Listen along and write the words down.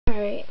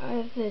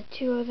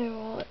two other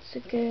wallets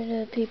that go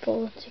to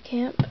people to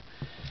camp.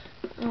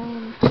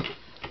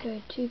 Go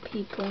to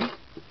people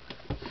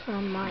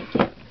from my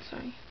camp,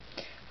 sorry.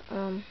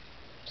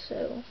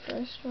 So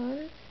first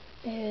one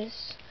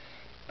is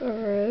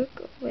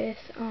Baroque with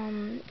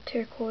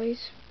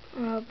turquoise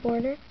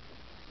border,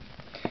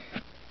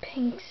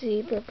 pink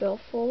zebra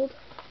billfold.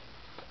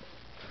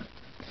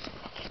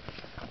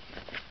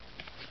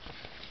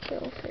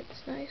 Bill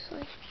fits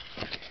nicely.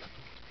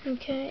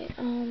 Okay,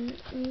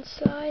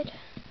 inside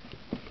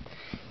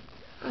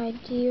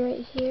ID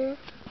right here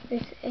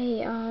with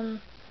a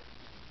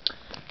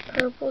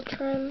purple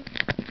trim,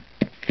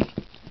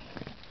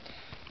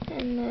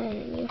 and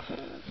then you have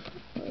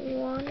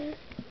 1,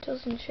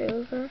 doesn't show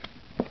over,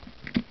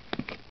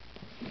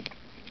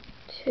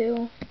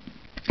 2,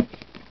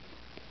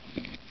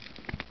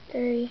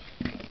 3,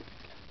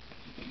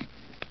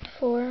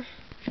 4,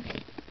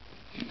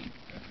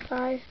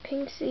 5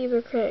 pink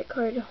zebra credit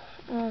card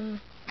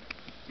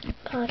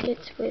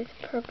pockets with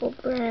purple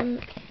brim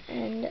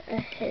and a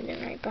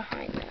hidden right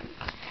behind them.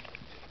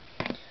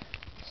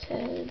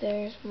 So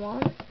there's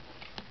one,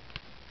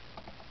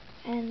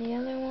 and the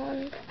other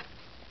one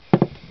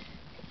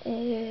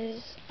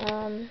is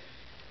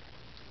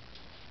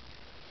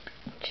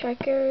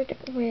checkered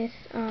with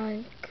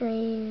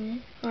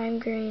green, lime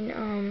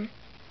green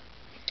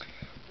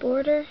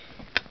border,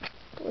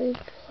 blue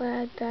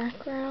plaid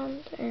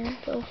background, and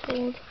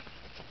billfold.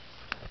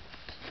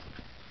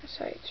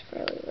 Sorry, it's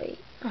really late.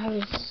 I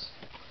was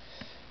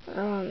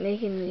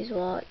making these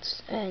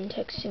wallets and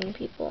texting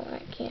people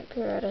at camp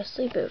who are at a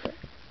sleepover.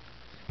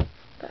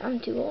 But I'm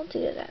too old to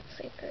go to that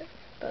sleepover.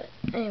 But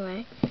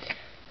anyway,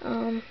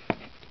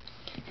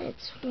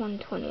 it's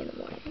 1:20 in the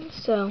morning.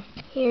 So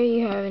here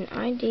you have an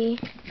ID,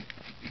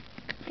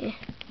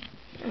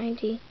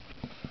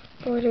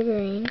 border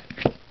green,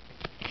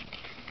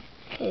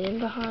 hidden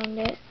behind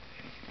it.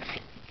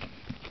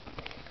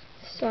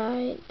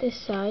 This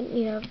side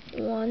you have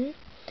 1,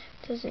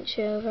 doesn't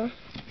show over,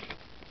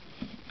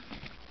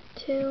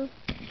 2,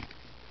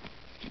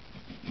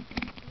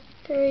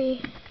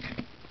 3,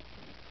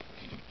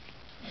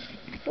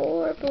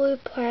 4 blue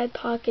plaid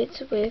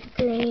pockets with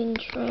green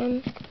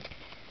trim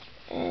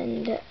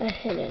and a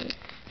hidden.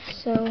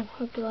 So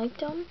hope you liked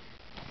them.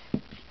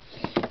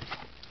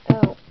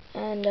 Oh,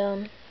 and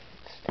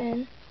it's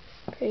thin,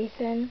 pretty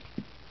thin.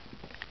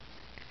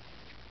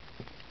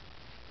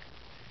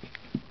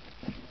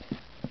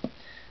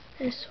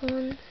 This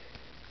one,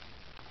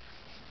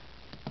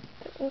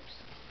 oops,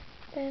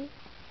 thin.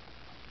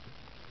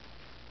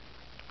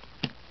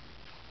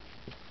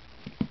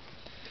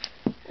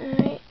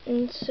 Alright,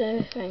 and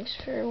so thanks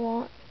for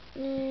watching.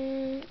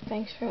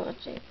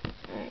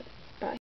 Alright.